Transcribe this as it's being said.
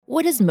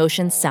What does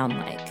motion sound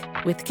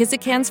like? With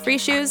Kizik hands-free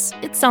shoes,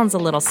 it sounds a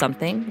little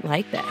something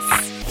like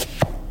this.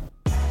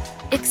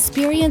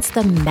 Experience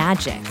the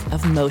magic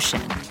of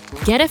motion.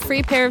 Get a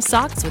free pair of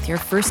socks with your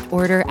first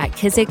order at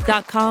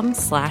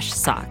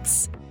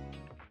kizik.com/socks.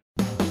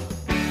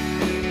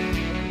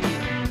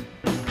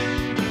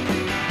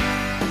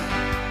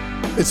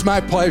 It's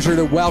my pleasure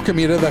to welcome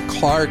you to the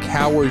Clark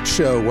Howard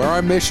Show, where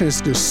our mission is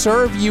to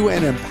serve you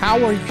and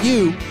empower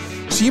you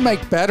so you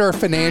make better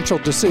financial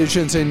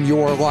decisions in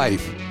your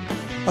life.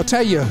 I'll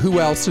tell you who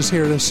else is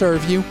here to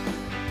serve you.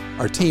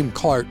 Our team,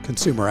 Clark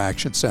Consumer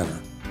Action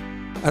Center.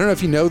 I don't know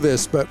if you know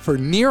this, but for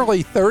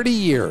nearly 30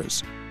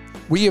 years,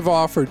 we have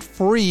offered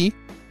free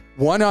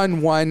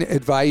one-on-one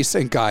advice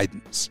and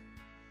guidance.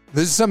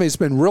 This is something that's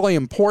been really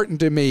important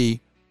to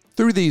me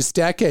through these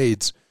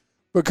decades,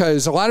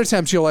 because a lot of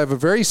times you'll have a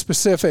very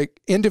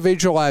specific,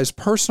 individualized,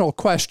 personal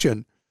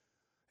question,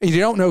 and you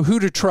don't know who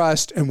to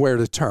trust and where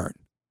to turn.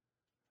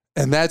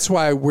 And that's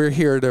why we're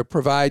here to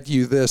provide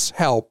you this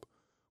help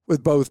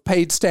with both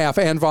paid staff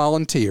and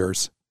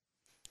volunteers.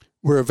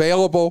 We're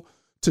available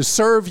to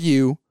serve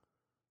you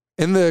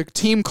in the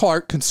Team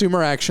Clark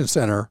Consumer Action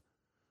Center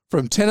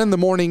from 10 in the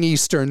morning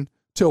Eastern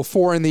till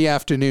 4 in the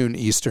afternoon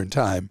Eastern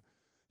time.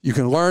 You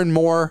can learn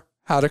more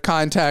how to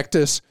contact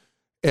us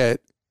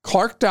at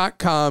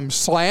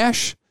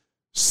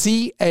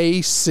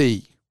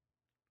clark.com/CAC.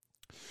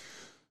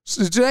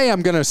 So today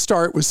I'm going to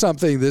start with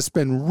something that's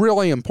been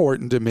really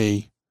important to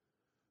me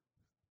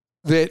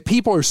that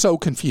people are so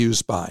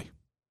confused by.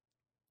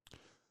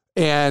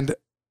 And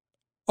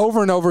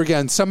over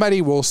again, somebody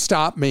will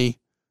stop me,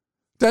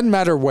 doesn't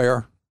matter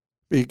where,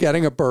 be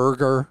getting a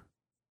burger,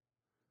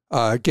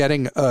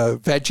 getting a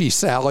veggie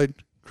salad,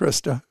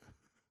 Krista,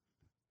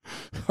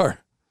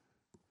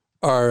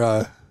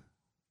 our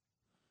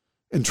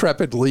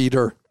intrepid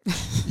leader.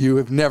 You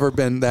have never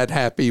been that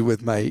happy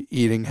with my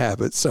eating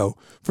habits. So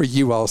for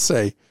you, I'll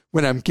say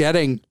when I'm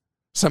getting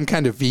some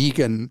kind of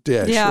vegan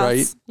dish,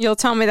 right? You'll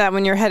tell me that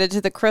when you're headed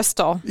to the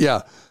Crystal.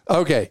 Yeah.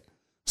 Okay.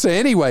 So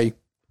anyway,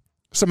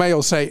 somebody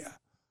will say,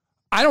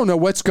 I don't know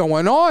what's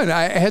going on.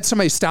 I had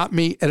somebody stop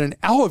me at an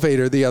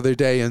elevator the other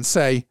day and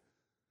say,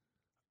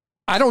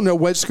 I don't know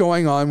what's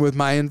going on with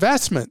my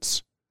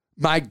investments.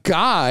 My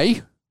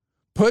guy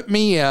put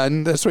me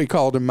in, that's what he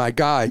called him, my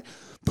guy,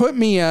 put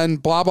me in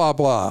blah, blah,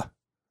 blah.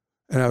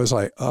 And I was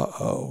like,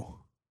 uh-oh.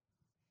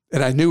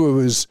 And I knew it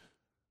was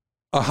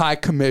a high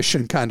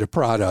commission kind of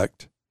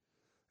product.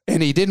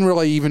 And he didn't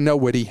really even know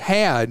what he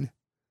had.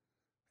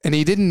 And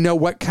he didn't know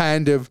what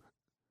kind of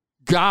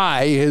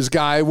guy his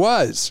guy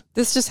was.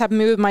 This just happened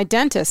to me with my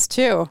dentist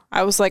too.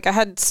 I was like, I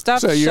had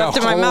stuff shoved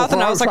in my mouth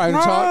and I was like,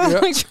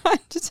 trying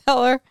to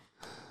tell her.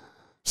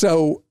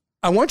 So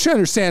I want you to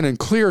understand in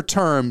clear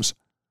terms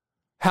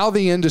how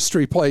the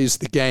industry plays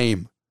the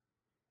game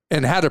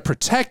and how to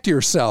protect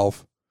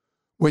yourself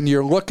when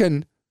you're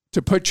looking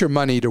to put your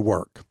money to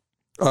work.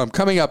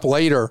 Coming up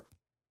later,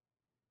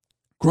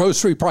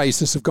 grocery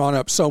prices have gone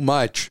up so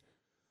much.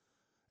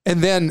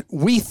 And then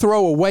we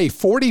throw away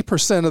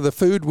 40% of the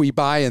food we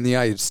buy in the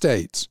United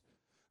States.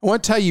 I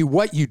want to tell you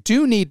what you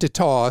do need to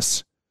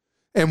toss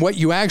and what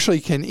you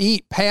actually can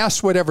eat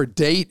past whatever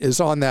date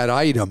is on that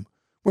item.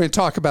 We're going to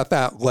talk about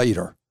that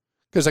later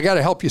because I got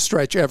to help you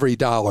stretch every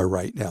dollar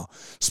right now.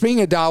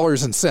 Speaking of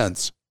dollars and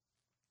cents,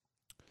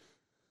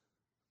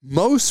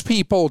 most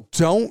people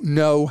don't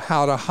know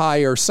how to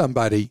hire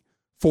somebody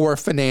for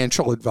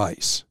financial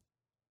advice.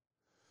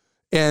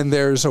 And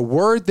there's a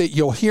word that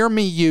you'll hear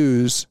me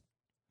use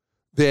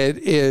that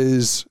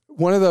is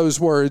one of those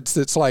words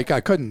that's like, I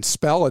couldn't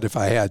spell it if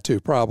I had to,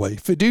 probably.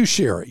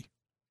 Fiduciary.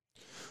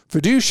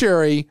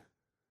 Fiduciary,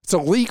 it's a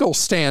legal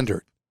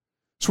standard.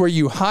 It's where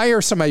you hire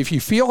somebody, if you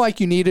feel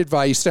like you need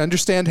advice to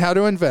understand how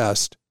to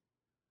invest,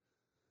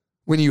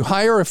 when you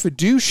hire a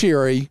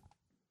fiduciary,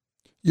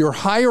 you're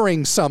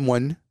hiring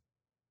someone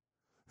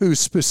who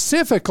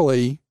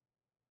specifically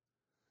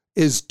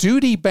is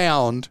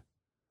duty-bound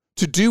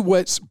to do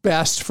what's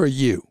best for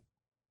you.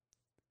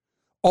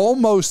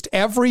 Almost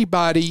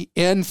everybody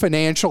in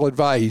financial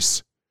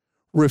advice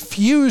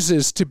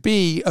refuses to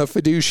be a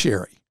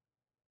fiduciary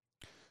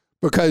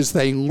because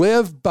they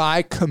live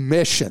by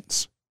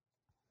commissions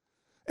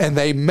and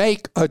they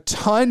make a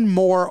ton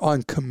more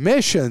on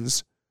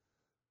commissions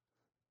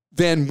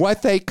than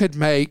what they could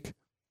make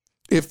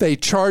if they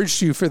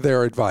charged you for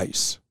their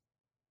advice.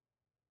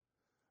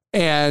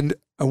 And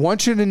I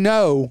want you to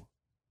know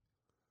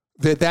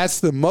that that's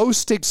the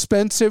most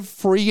expensive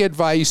free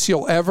advice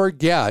you'll ever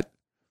get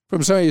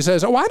from somebody who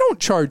says, oh, I don't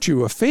charge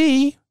you a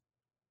fee.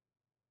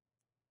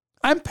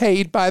 I'm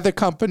paid by the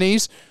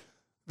companies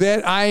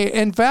that I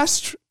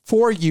invest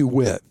for you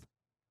with.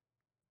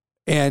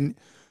 And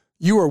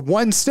you are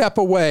one step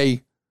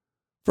away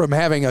from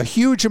having a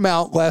huge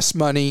amount less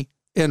money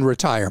in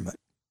retirement.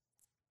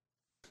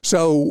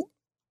 So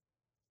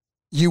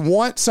you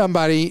want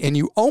somebody, and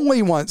you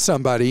only want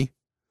somebody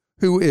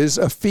who is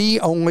a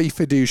fee-only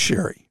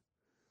fiduciary.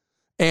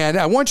 And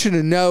I want you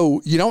to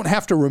know you don't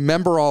have to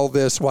remember all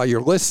this while you're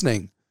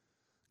listening,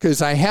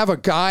 because I have a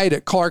guide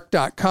at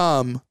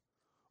clark.com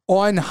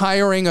on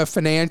hiring a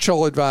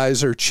financial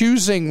advisor,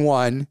 choosing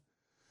one,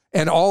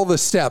 and all the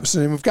steps.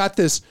 And we've got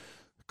this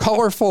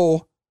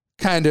colorful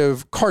kind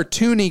of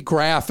cartoony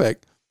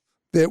graphic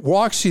that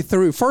walks you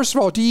through. First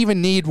of all, do you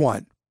even need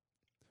one?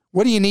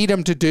 What do you need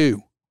them to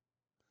do?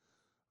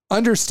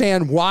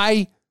 Understand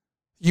why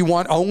you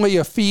want only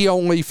a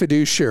fee-only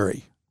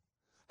fiduciary.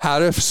 How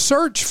to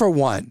search for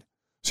one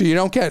so you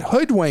don't get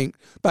hoodwinked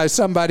by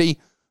somebody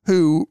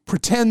who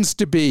pretends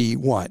to be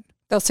one.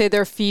 They'll say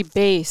they're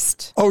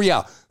fee-based. Oh,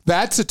 yeah.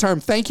 That's a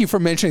term. Thank you for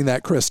mentioning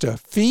that, Krista.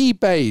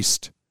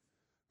 Fee-based.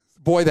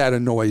 Boy, that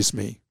annoys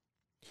me.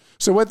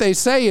 So what they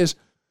say is,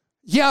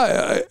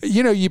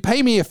 you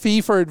pay me a fee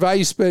for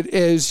advice, but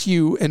as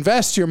you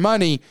invest your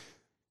money,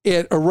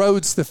 it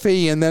erodes the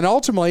fee. And then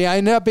ultimately, I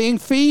end up being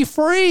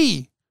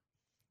fee-free.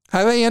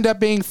 How do they end up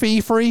being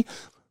fee-free?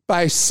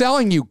 By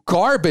selling you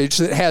garbage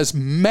that has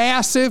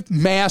massive,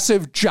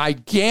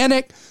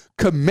 gigantic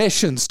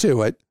commissions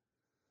to it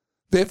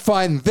that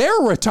fund their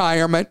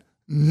retirement,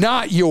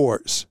 not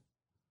yours.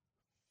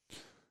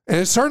 And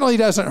it certainly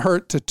doesn't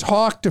hurt to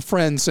talk to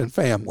friends and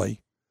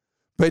family.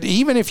 But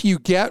even if you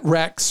get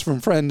recs from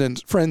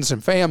friends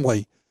and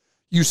family,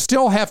 you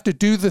still have to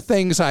do the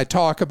things I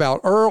talked about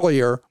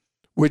earlier,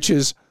 which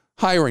is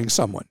hiring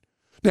someone.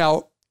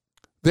 Now,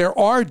 there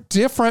are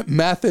different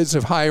methods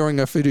of hiring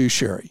a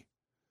fiduciary.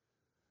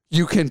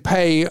 You can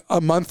pay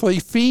a monthly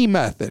fee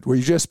method where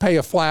you just pay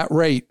a flat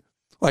rate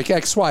like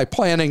XY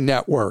Planning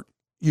Network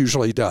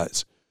usually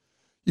does.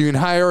 You can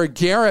hire a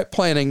Garrett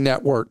Planning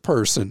Network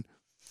person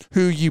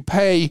who you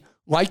pay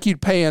like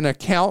you'd pay an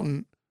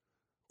accountant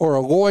or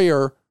a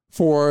lawyer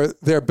for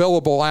their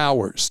billable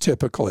hours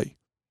typically.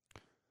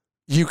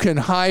 You can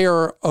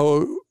hire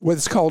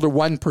what's called a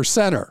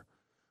 1%er,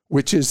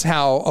 which is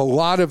how a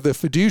lot of the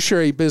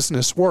fiduciary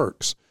business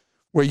works,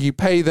 where you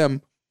pay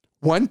them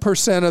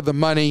 1% of the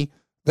money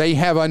they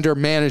have under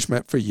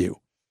management for you.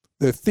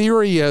 The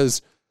theory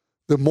is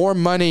the more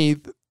money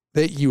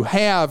that you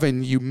have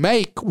and you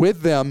make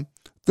with them,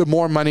 the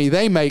more money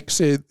they make.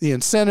 So the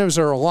incentives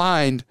are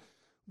aligned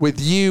with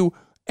you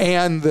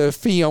and the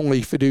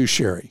fee-only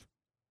fiduciary.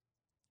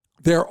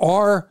 There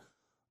are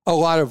a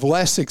lot of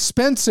less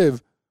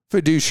expensive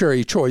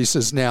fiduciary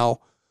choices now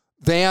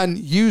than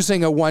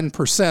using a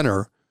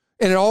 1%er,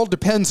 and it all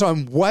depends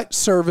on what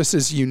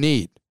services you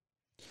need.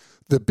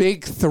 The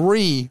big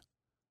three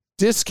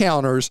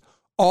discounters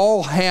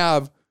all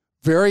have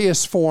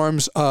various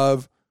forms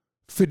of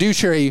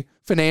fiduciary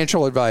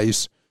financial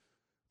advice: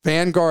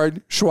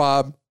 Vanguard,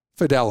 Schwab,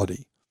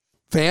 Fidelity.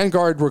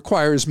 Vanguard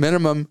requires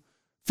minimum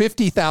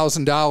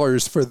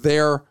 $50,000 for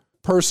their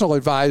personal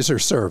advisor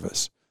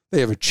service. They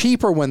have a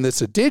cheaper one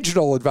that's a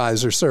digital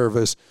advisor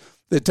service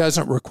that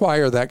doesn't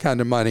require that kind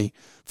of money.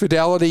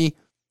 Fidelity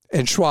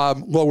and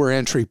Schwab, lower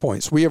entry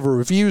points. We have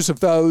reviews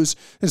of those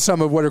and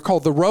some of what are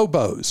called the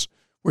robos,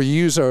 where you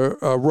use a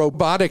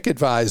robotic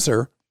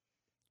advisor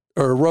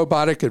or a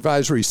robotic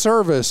advisory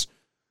service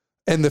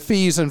and the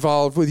fees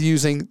involved with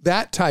using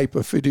that type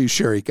of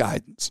fiduciary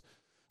guidance.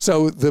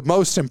 So the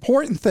most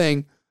important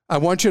thing I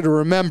want you to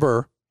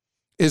remember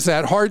is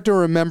that hard to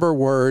remember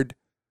word,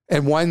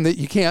 and one that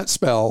you can't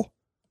spell,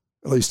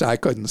 at least I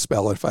couldn't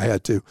spell it if I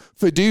had to,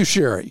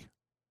 fiduciary.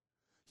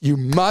 You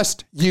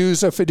must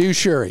use a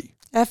fiduciary.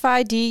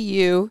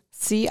 Fiduciary.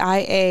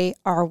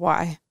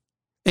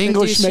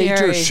 English fiduciary.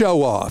 Major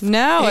show off.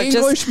 No,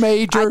 English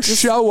major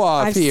show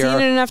off I've here. I've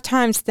seen it enough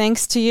times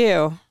thanks to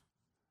you.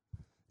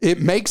 It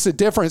makes a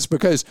difference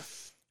because,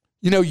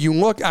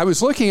 I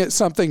was looking at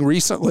something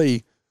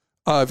recently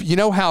of,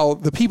 how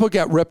the people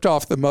get ripped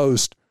off the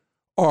most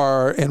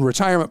in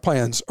retirement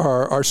plans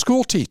are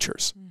school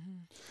teachers.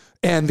 Mm-hmm.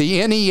 And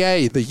the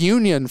NEA, the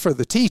union for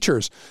the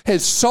teachers,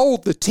 has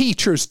sold the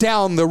teachers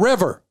down the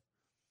river,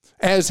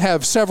 as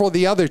have several of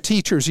the other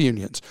teachers'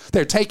 unions.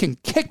 They're taking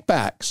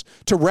kickbacks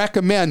to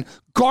recommend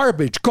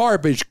garbage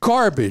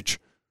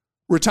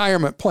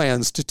retirement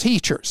plans to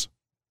teachers.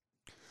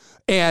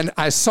 And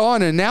I saw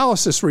an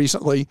analysis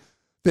recently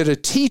that a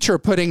teacher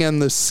putting in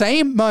the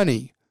same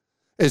money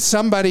as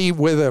somebody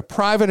with a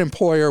private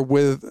employer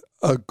with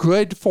a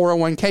good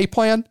 401k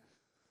plan,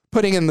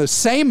 putting in the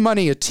same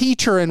money, a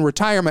teacher in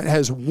retirement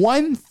has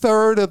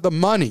 1/3 of the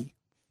money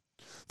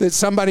that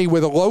somebody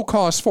with a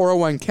low-cost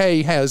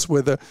 401k has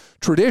with a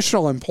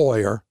traditional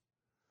employer,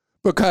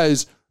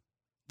 because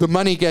the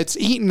money gets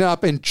eaten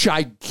up in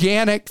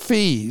gigantic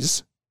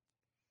fees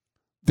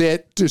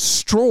that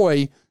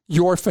destroy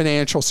your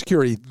financial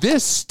security.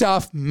 This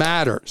stuff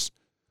matters.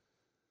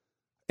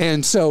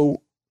 And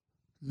so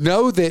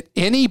know that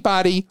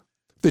anybody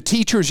the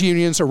teachers'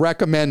 unions are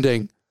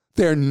recommending,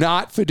 they're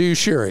not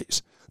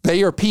fiduciaries.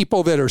 They are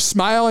people that are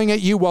smiling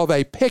at you while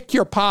they pick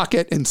your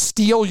pocket and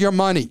steal your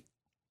money.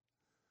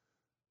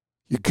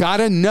 You got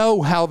to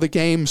know how the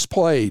game's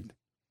played,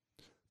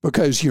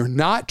 because you're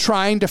not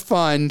trying to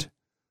fund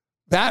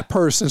that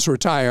person's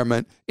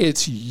retirement.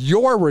 It's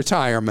your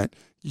retirement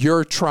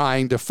you're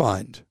trying to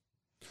fund.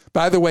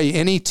 By the way,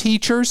 any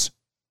teachers,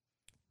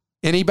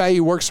 anybody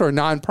who works for a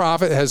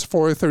nonprofit that has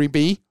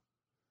 403B,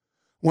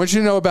 I want you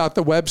to know about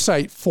the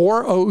website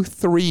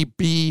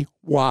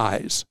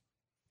 403B-WISE.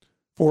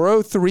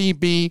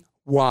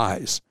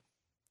 403B-WISE.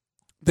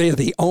 They are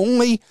the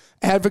only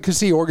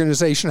advocacy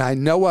organization I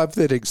know of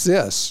that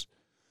exists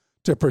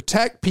to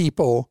protect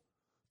people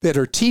that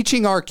are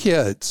teaching our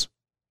kids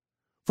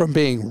from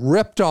being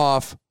ripped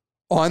off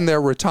on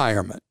their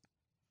retirement.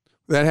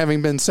 That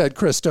having been said,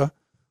 Krista,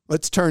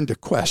 let's turn to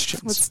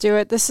questions. Let's do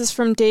it. This is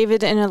from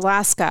David in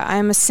Alaska. I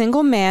am a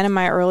single man in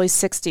my early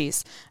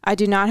 60s. I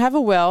do not have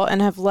a will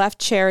and have left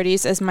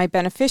charities as my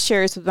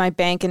beneficiaries with my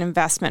bank and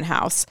investment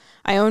house.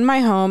 I own my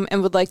home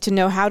and would like to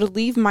know how to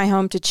leave my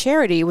home to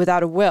charity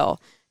without a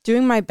will.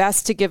 Doing my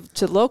best to give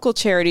to local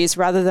charities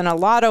rather than a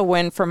lotto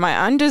win for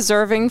my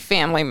undeserving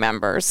family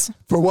members.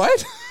 For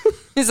what?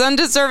 His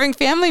undeserving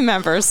family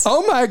members.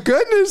 Oh my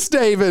goodness,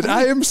 David.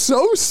 I am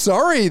so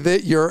sorry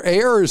that your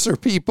heirs are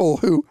people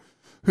who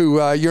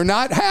you're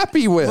not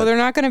happy with. Well, they're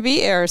not going to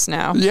be heirs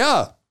now.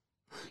 Yeah.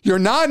 You're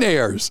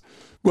non-heirs.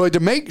 Well, to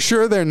make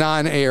sure they're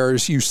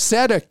non-heirs, you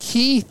said a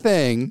key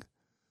thing,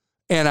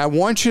 and I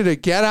want you to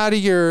get out of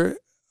your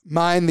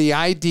mind the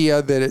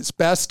idea that it's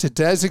best to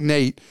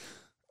designate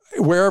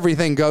where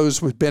everything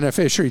goes with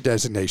beneficiary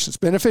designations.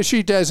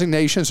 Beneficiary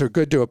designations are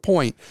good to a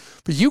point,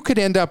 but you could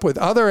end up with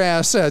other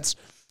assets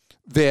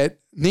that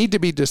need to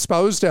be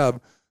disposed of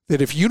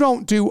that if you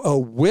don't do a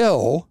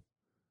will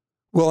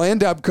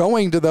end up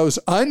going to those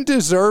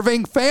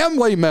undeserving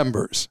family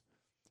members.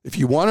 If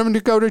you want them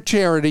to go to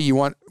charity, you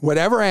want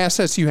whatever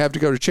assets you have to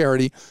go to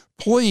charity,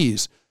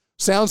 please.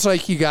 Sounds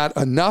like you got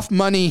enough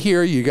money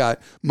here. You got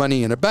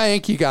money in a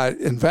bank. You got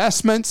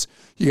investments.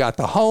 You got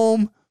the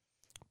home.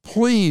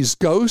 Please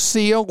go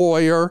see a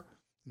lawyer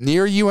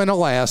near you in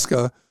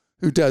Alaska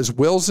who does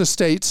wills,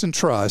 estates, and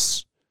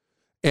trusts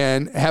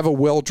and have a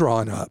will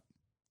drawn up.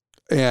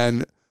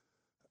 And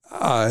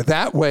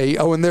that way,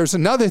 and there's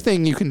another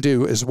thing you can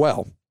do as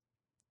well.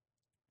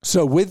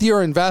 So with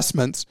your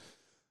investments,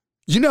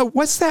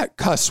 what's that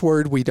cuss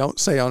word we don't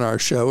say on our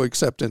show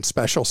except in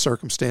special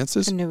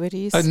circumstances?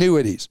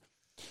 Annuities.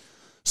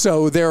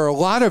 So there are a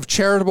lot of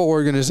charitable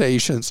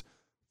organizations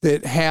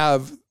that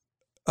have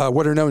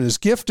what are known as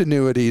gift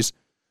annuities,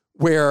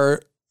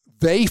 where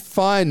they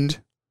fund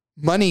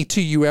money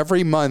to you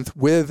every month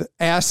with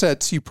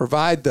assets you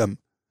provide them,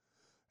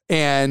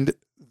 and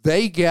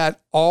they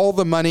get all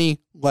the money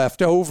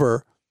left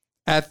over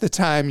at the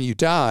time you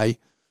die.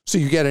 So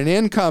you get an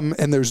income,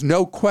 and there's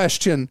no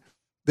question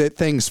that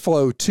things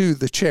flow to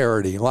the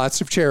charity. Lots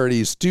of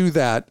charities do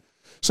that.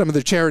 Some of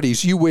the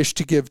charities you wish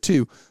to give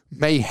to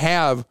may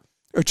have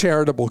a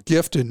charitable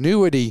gift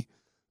annuity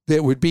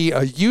that would be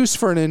a use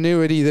for an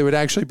annuity that would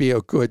actually be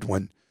a good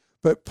one.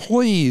 But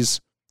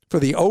please, for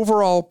the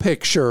overall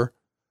picture,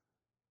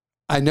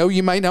 I know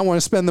you might not want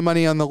to spend the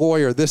money on the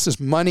lawyer. This is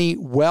money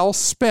well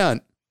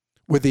spent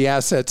with the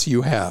assets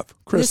you have.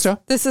 Krista?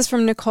 This is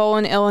from Nicole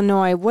in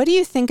Illinois. What do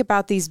you think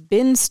about these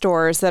bin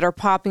stores that are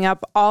popping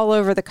up all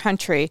over the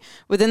country?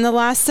 Within the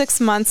last 6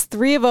 months,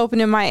 3 have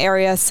opened in my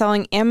area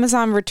selling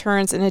Amazon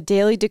returns in a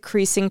daily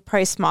decreasing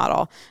price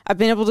model. I've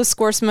been able to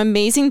score some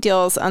amazing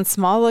deals on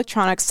small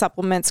electronics,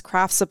 supplements,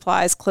 craft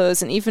supplies,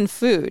 clothes, and even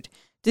food.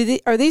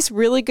 Are these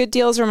really good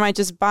deals, or am I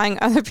just buying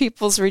other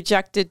people's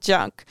rejected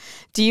junk?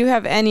 Do you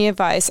have any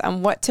advice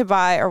on what to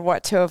buy or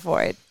what to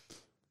avoid?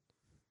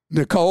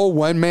 Nicole,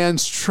 one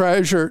man's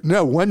trash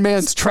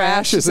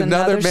is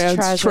another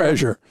man's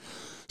treasure.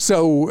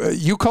 So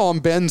you call them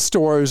bin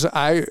stores.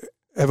 I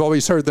have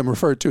always heard them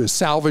referred to as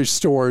salvage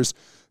stores.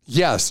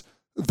 Yes,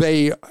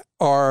 they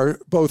are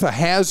both a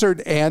hazard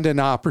and an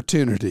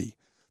opportunity.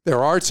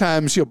 There are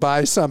times you'll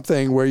buy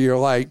something where you're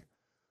like,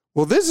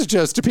 well, this is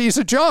just a piece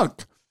of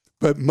junk.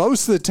 But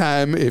most of the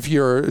time, if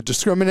you're a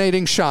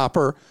discriminating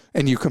shopper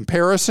and you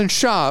comparison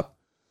shop,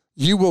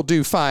 you will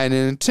do fine.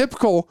 And in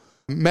typical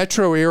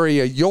metro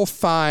area, you'll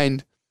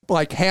find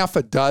like half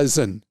a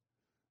dozen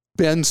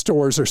bin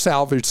stores or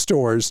salvage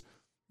stores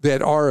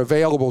that are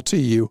available to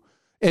you.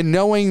 And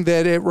knowing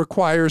that it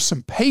requires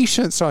some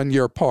patience on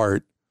your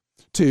part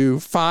to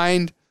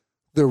find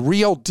the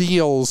real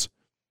deals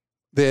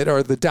that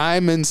are the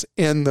diamonds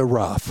in the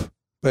rough.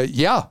 But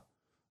yeah,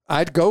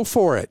 I'd go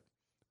for it.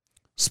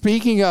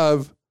 Speaking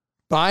of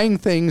buying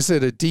things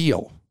at a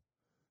deal,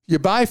 you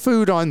buy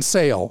food on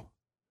sale,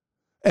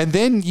 and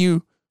then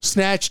you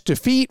snatch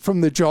defeat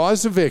from the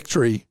jaws of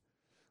victory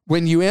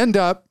when you end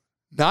up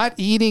not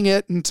eating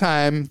it in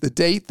time, the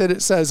date that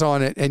it says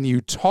on it, and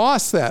you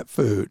toss that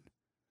food.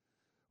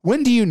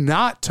 When do you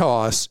not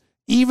toss,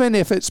 even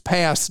if it's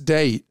past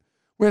date?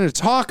 We're going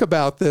to talk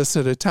about this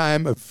at a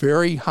time of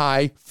very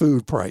high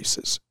food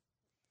prices.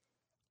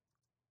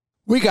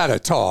 We got to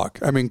talk.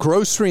 I mean,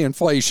 grocery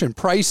inflation,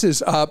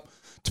 prices up,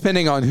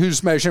 depending on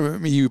whose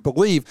measurement you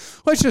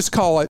believe. Let's just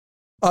call it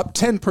up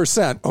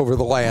 10% over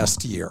the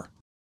last year.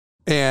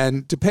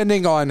 And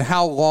depending on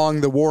how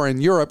long the war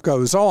in Europe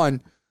goes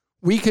on,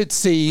 we could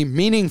see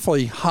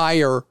meaningfully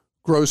higher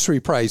grocery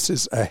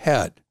prices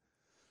ahead.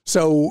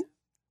 So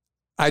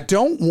I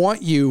don't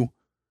want you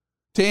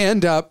to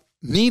end up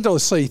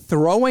needlessly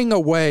throwing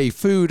away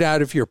food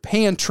out of your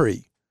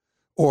pantry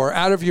or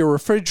out of your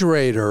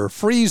refrigerator or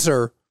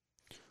freezer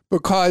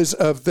because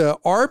of the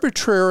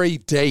arbitrary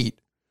date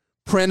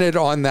printed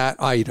on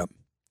that item.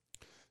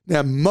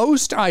 Now,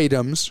 most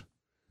items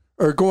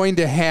are going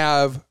to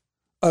have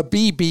a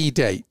BB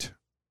date.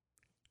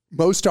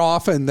 Most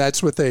often,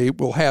 that's what they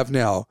will have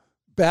now,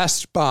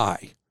 best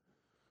by.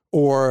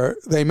 Or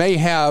they may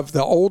have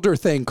the older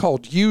thing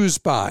called use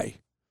by,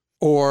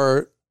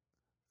 or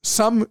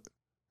some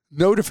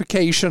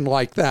notification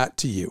like that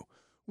to you.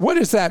 What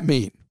does that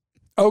mean?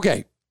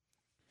 Okay,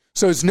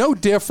 so it's no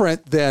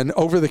different than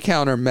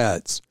over-the-counter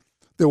meds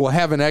that will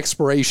have an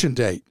expiration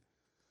date.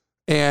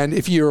 And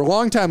if you're a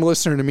longtime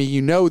listener to me,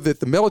 you know that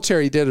the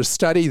military did a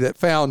study that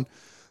found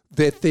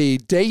that the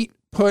date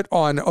put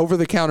on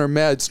over-the-counter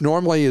meds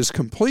normally is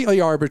completely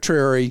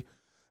arbitrary,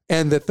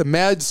 and that the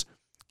meds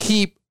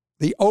keep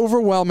the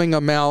overwhelming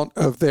amount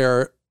of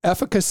their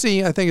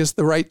efficacy, I think is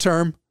the right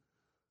term,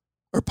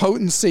 or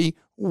potency,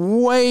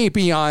 way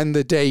beyond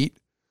the date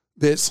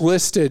that's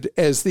listed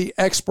as the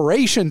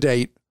expiration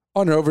date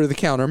on an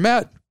over-the-counter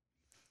med.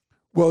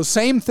 Well,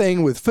 same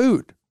thing with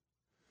food.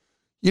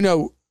 You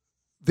know,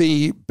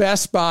 the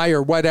Best Buy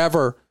or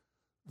whatever,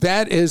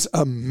 that is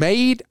a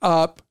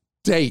made-up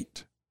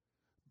date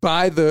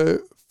by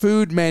the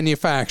food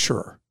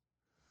manufacturer.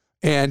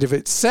 And if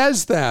it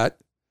says that,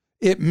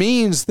 it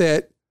means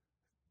that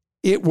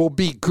it will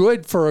be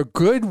good for a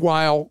good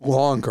while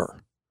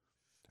longer.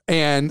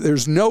 And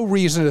there's no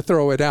reason to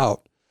throw it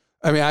out.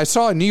 I mean, I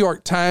saw a New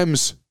York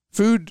Times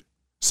food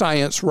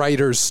science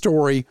writer's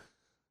story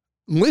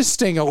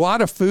listing a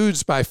lot of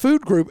foods by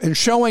food group and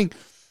showing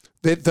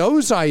that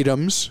those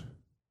items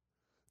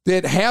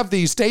that have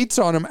these dates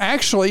on them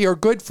actually are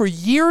good for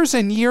years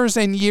and years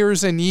and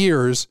years and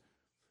years.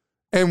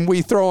 And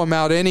we throw them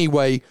out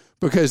anyway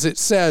because it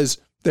says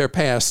they're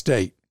past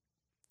date.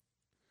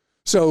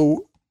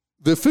 So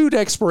the food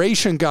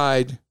expiration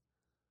guide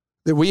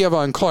that we have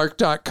on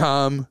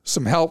Clark.com,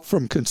 some help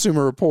from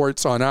Consumer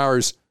Reports on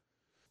ours,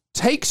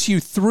 takes you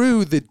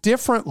through the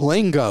different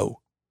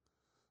lingo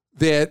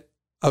that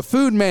a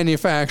food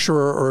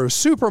manufacturer or a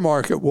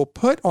supermarket will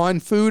put on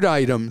food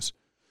items,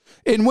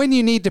 and when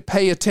you need to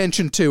pay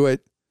attention to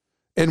it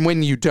and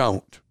when you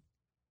don't.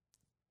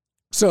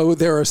 So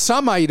there are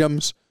some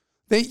items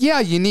that,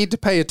 yeah, you need to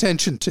pay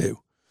attention to.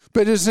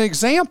 But as an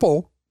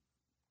example,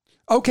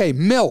 okay,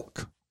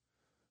 milk.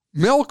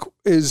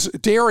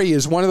 Dairy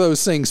is one of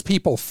those things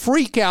people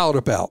freak out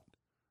about,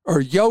 or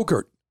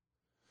yogurt.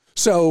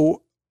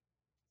 So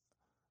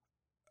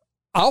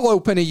I'll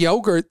open a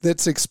yogurt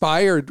that's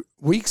expired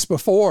weeks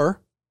before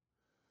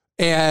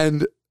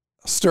and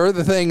stir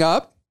the thing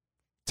up,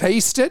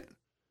 taste it.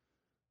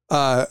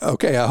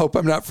 Okay, I hope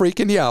I'm not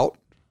freaking you out,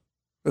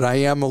 but I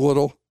am a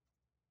little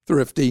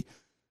thrifty.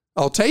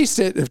 I'll taste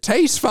it. If it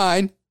tastes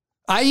fine,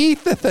 I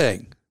eat the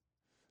thing.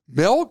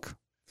 Milk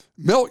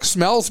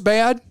smells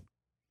bad.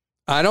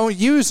 I don't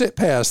use it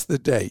past the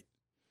date.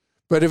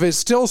 But if it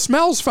still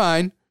smells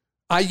fine,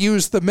 I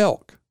use the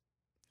milk.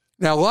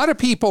 Now, a lot of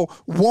people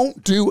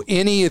won't do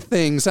any of the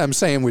things I'm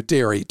saying with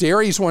dairy.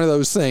 Dairy is one of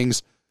those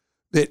things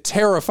that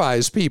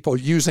terrifies people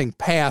using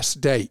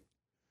past date.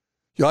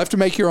 You'll have to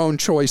make your own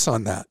choice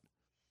on that.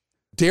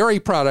 Dairy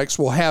products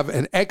will have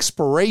an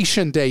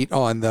expiration date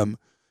on them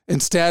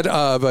instead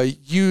of a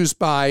use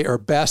by or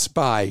best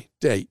by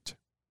date,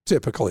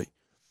 typically.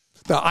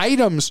 The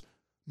items,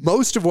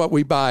 most of what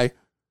we buy,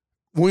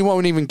 we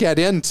won't even get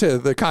into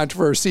the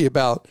controversy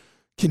about,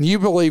 can you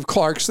believe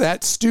Clark's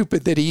that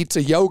stupid that he eats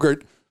a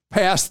yogurt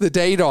past the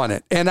date on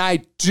it? And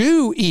I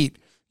do eat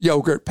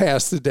yogurt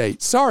past the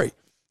date. Sorry.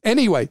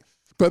 Anyway,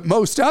 but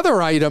most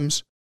other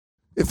items,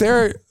 if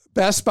they're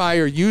best by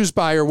or used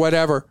by or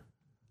whatever,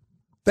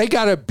 they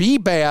got to be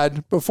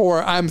bad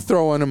before I'm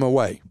throwing them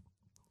away.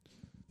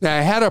 Now,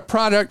 I had a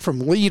product from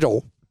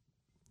Lidl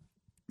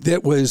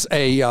that was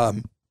a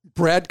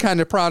bread kind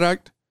of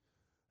product,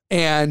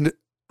 and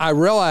I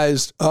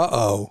realized,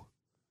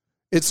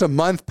 it's a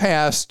month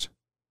past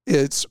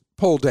its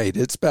pull date,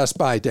 its best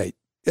by date.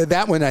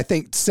 That one, I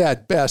think,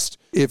 said best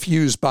if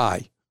used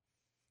by.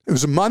 It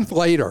was a month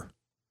later.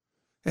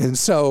 And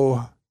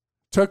so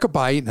took a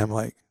bite, and I'm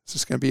like, is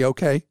this going to be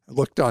okay? I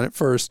looked on it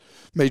first,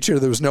 made sure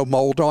there was no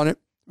mold on it.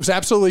 It was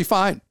absolutely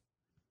fine.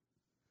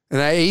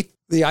 And I ate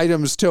the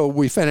items till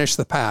we finished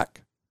the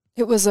pack.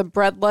 It was a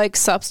bread-like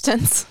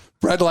substance.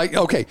 Bread-like,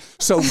 okay.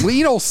 So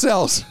Lidl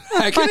sells,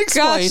 I can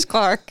explain. Gosh,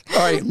 Clark. All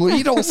right,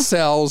 Lidl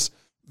sells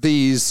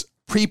these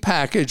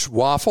prepackaged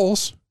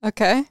waffles.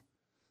 Okay.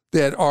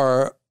 That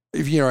are,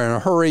 if you're in a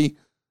hurry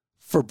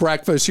for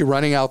breakfast, you're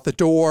running out the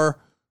door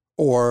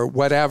or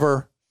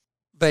whatever,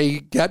 they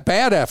get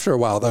bad after a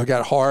while. They'll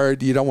get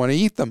hard. You don't want to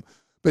eat them.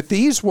 But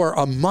these were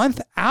a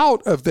month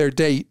out of their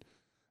date,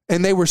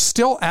 and they were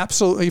still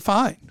absolutely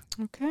fine.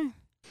 Okay.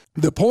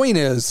 The point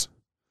is,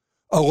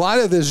 a lot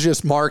of this is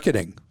just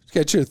marketing.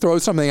 Get you to throw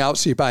something out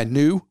so you buy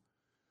new.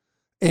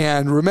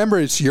 And remember,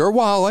 it's your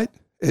wallet.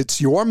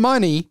 It's your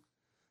money.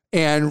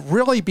 And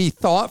really be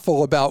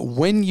thoughtful about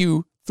when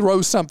you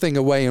throw something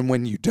away and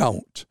when you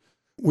don't.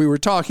 We were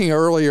talking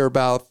earlier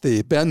about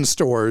the bin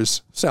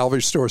stores,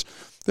 salvage stores.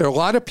 There are a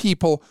lot of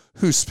people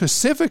who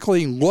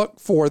specifically look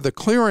for the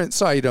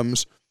clearance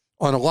items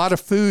on a lot of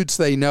foods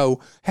they know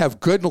have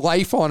good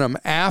life on them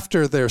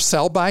after their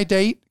sell-by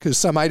date, because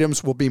some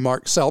items will be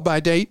marked sell-by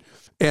date,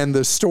 and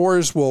the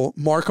stores will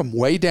mark them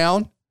way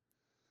down.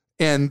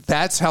 And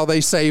that's how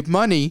they save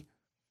money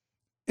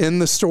in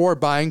the store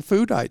buying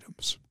food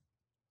items.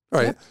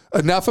 All right,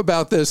 enough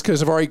about this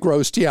because I've already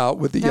grossed you out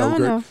with the yogurt.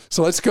 No.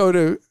 So let's go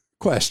to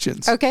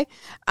questions. Okay.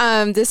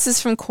 This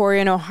is from Corey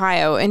in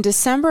Ohio. In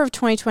December of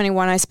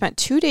 2021, I spent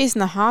 2 days in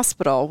the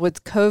hospital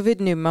with COVID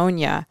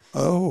pneumonia.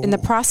 Oh. In the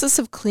process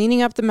of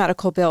cleaning up the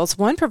medical bills,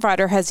 one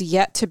provider has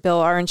yet to bill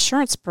our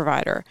insurance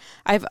provider.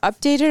 I've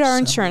updated our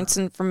insurance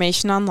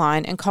information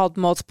online and called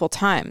multiple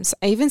times.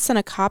 I even sent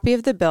a copy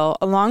of the bill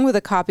along with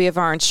a copy of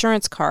our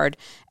insurance card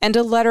and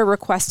a letter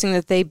requesting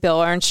that they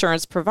bill our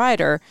insurance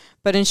provider,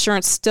 but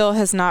insurance still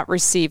has not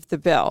received the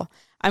bill.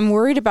 I'm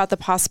worried about the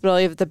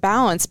possibility of the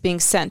balance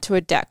being sent to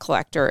a debt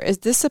collector. Is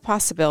this a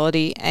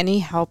possibility? Any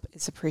help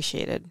is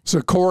appreciated.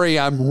 So, Corey,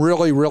 I'm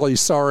really, really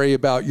sorry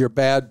about your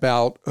bad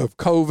bout of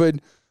COVID.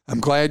 I'm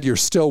glad you're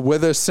still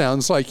with us.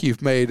 Sounds like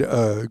you've made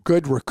a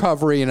good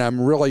recovery, and I'm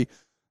really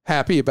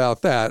happy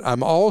about that.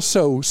 I'm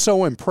also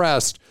so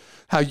impressed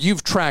how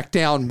you've tracked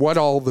down what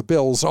all the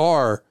bills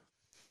are,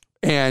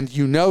 and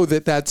you know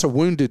that that's a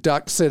wounded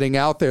duck sitting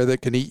out there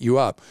that can eat you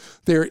up.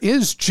 There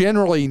is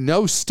generally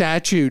no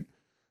statute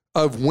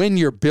of when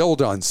you're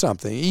billed on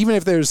something. Even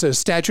if there's a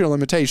statute of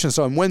limitations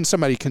on when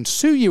somebody can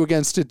sue you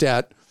against a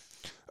debt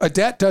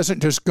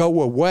doesn't just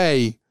go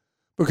away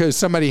because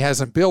somebody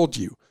hasn't billed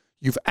you.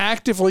 You've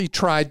actively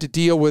tried to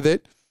deal with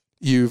it.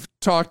 You've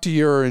talked to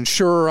your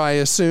insurer, I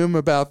assume,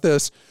 about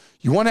this.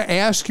 You want to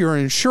ask your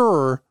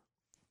insurer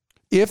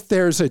if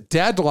there's a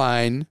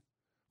deadline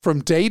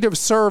from date of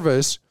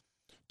service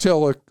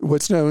till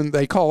what's known,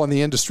 they call in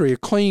the industry, a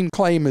clean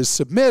claim is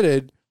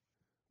submitted.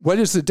 What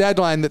is the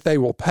deadline that they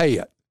will pay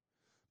it?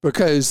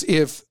 Because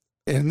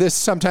and this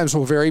sometimes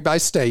will vary by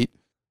state,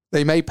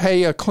 they may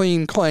pay a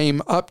clean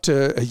claim up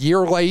to a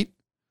year late,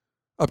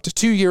 up to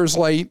 2 years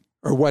late,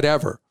 or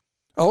whatever.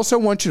 I also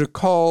want you to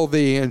call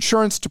the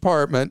insurance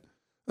department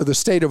of the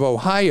state of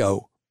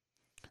Ohio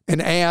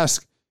and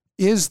ask,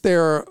 is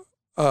there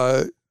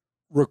a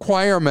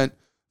requirement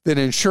that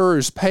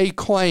insurers pay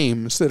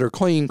claims that are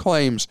clean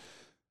claims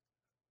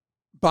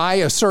by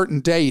a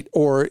certain date,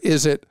 or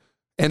is it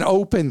an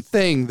open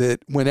thing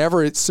that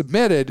whenever it's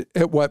submitted,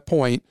 at what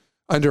point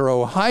under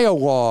Ohio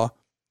law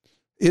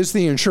is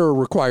the insurer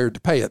required to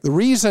pay it? The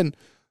reason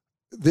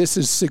this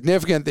is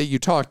significant that you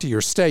talk to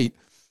your state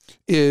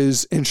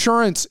is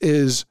insurance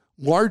is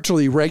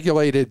largely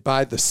regulated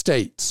by the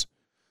states,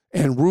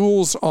 and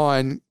rules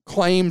on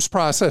claims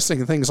processing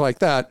and things like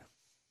that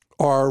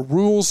are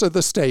rules of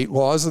the state,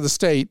 laws of the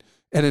state,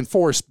 and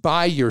enforced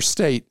by your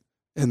state,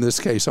 in this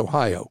case,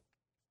 Ohio.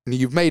 And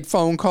you've made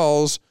phone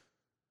calls.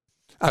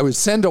 I would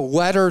send a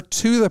letter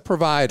to the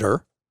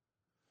provider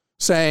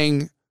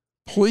saying,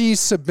 please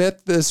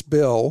submit this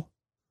bill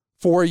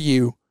for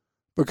you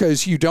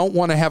because you don't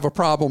want to have a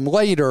problem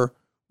later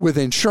with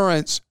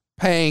insurance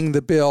paying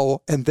the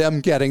bill and them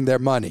getting their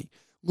money.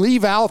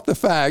 Leave out the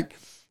fact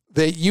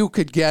that you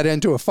could get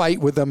into a fight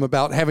with them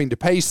about having to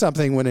pay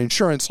something when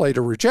insurance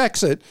later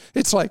rejects it.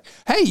 It's like,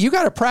 hey, you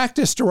got a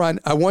practice to run.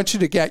 I want you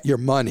to get your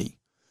money.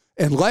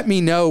 And let me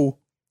know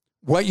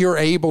what you're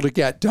able to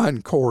get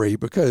done, Corey,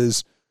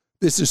 because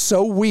this is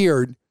so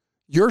weird.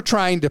 You're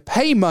trying to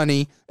pay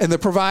money and the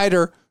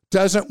provider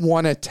doesn't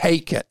want to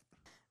take it.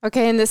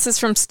 Okay, and this is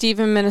from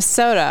Steve in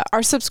Minnesota.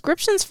 Are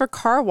subscriptions for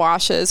car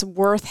washes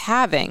worth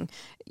having?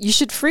 You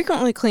should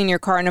frequently clean your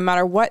car no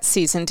matter what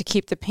season to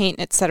keep the paint,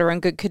 etc. in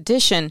good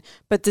condition,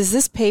 but does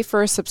this pay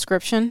for a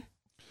subscription?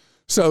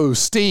 So,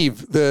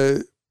 Steve,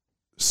 the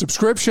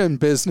subscription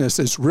business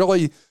is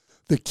really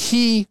the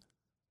key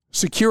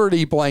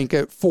security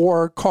blanket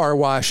for car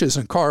washes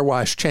and car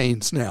wash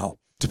chains now.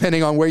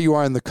 Depending on where you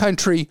are in the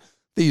country,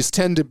 these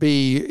tend to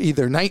be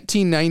either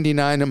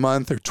 $19.99 a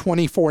month or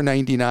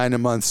 $24.99 a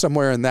month,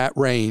 somewhere in that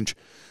range.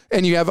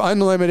 And you have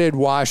unlimited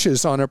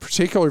washes on a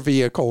particular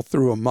vehicle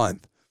through a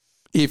month.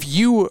 If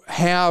you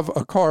have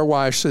a car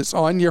wash that's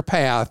on your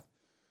path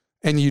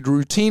and you'd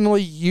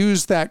routinely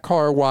use that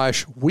car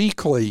wash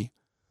weekly,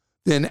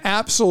 then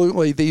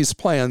absolutely these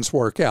plans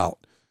work out.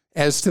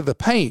 As to the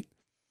paint,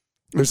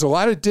 there's a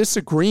lot of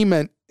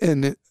disagreement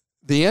in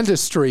the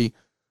industry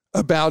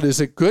about, is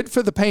it good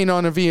for the paint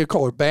on a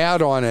vehicle or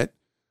bad on it,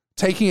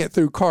 taking it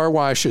through car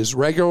washes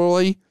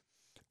regularly.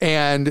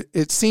 And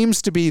it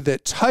seems to be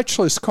that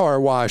touchless car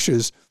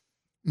washes,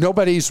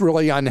 nobody's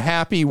really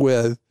unhappy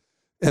with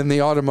in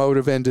the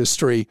automotive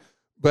industry,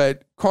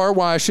 but car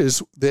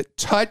washes that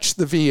touch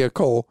the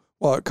vehicle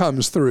while it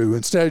comes through,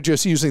 instead of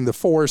just using the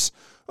force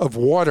of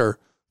water,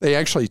 they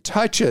actually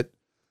touch it.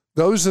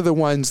 Those are the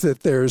ones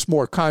that there's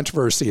more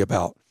controversy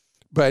about.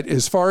 But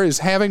as far as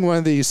having one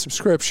of these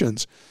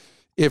subscriptions,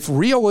 if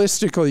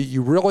realistically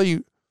you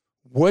really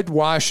would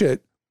wash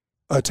it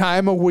a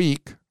time a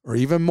week or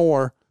even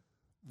more,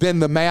 then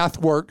the math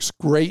works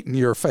great in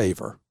your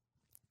favor.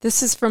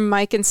 This is from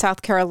Mike in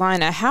South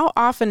Carolina. How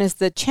often is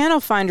the Channel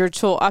Finder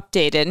tool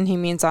updated? And he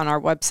means on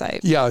our website.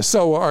 Yeah,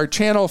 so our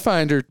Channel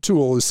Finder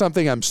tool is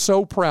something I'm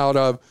so proud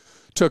of.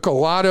 Took a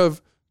lot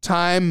of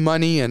time,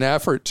 money, and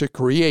effort to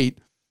create.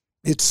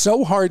 It's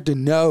so hard to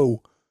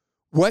know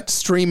what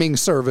streaming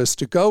service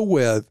to go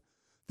with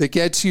that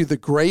gets you the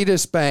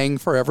greatest bang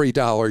for every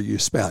dollar you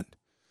spend.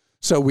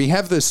 So we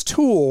have this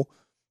tool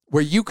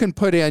where you can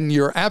put in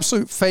your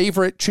absolute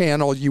favorite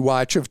channel you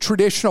watch of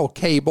traditional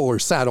cable or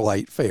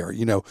satellite fare,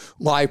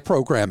 live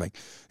programming.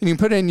 And you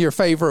put in your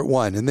favorite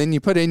one, and then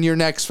you put in your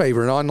next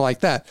favorite, and on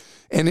like that.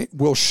 And it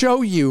will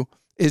show you,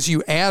 as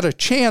you add a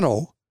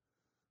channel,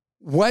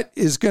 what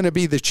is going to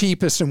be the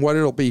cheapest and what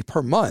it'll be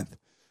per month.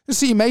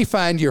 So you may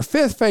find your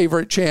fifth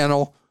favorite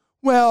channel,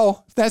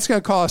 well, if that's going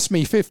to cost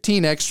me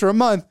 $15 extra a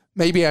month,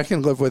 maybe I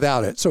can live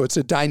without it. So it's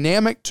a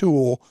dynamic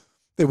tool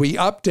that we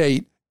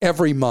update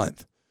every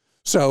month.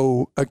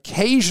 So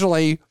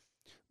occasionally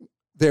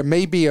there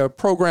may be a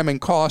programming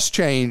cost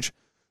change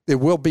that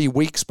will be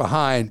weeks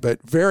behind,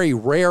 but very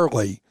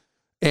rarely.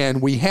 And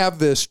we have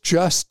this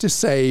just to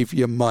save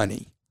you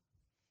money.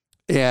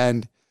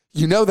 And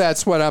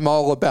that's what I'm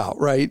all about,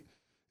 right?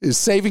 Is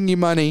saving you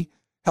money,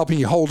 helping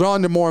you hold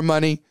on to more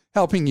money,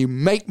 helping you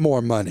make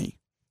more money.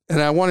 And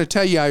I want to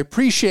tell you, I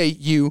appreciate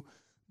you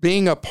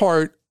being a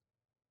part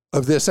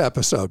of this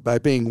episode by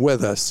being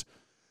with us.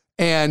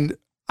 And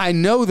I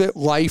know that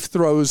life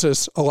throws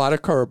us a lot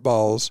of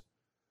curveballs,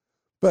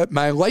 but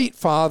my late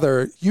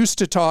father used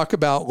to talk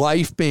about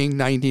life being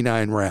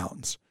 99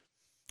 rounds.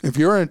 If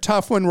you're in a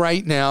tough one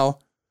right now,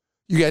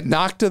 you get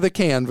knocked to the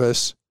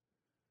canvas,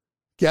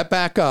 get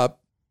back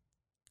up,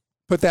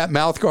 put that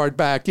mouth guard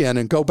back in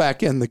and go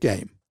back in the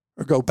game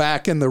or go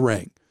back in the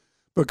ring,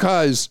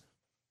 because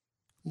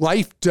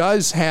life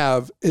does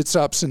have its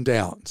ups and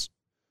downs,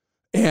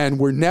 and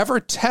we're never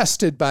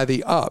tested by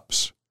the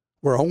ups.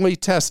 We're only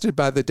tested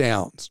by the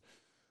downs.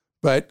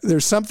 But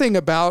there's something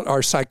about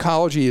our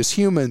psychology as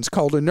humans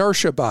called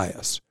inertia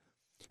bias.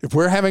 If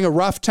we're having a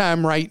rough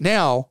time right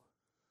now,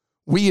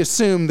 we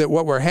assume that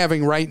what we're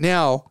having right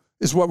now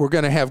is what we're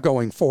going to have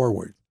going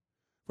forward.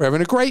 We're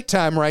having a great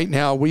time right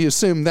now, we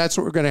assume that's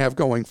what we're going to have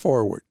going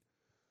forward.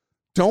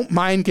 Don't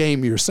mind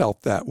game yourself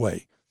that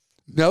way.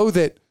 Know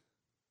that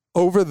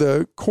over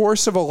the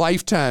course of a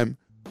lifetime,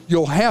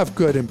 you'll have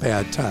good and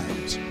bad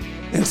times.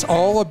 And it's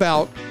all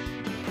about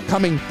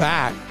coming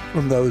back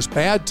from those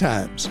bad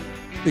times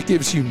that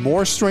gives you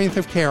more strength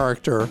of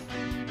character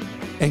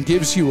and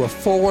gives you a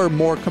fuller,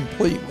 more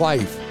complete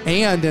life.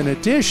 And in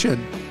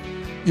addition,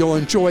 you'll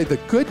enjoy the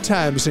good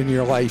times in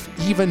your life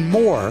even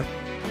more,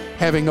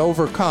 having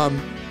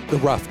overcome the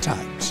rough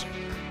times.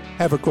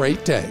 Have a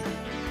great day.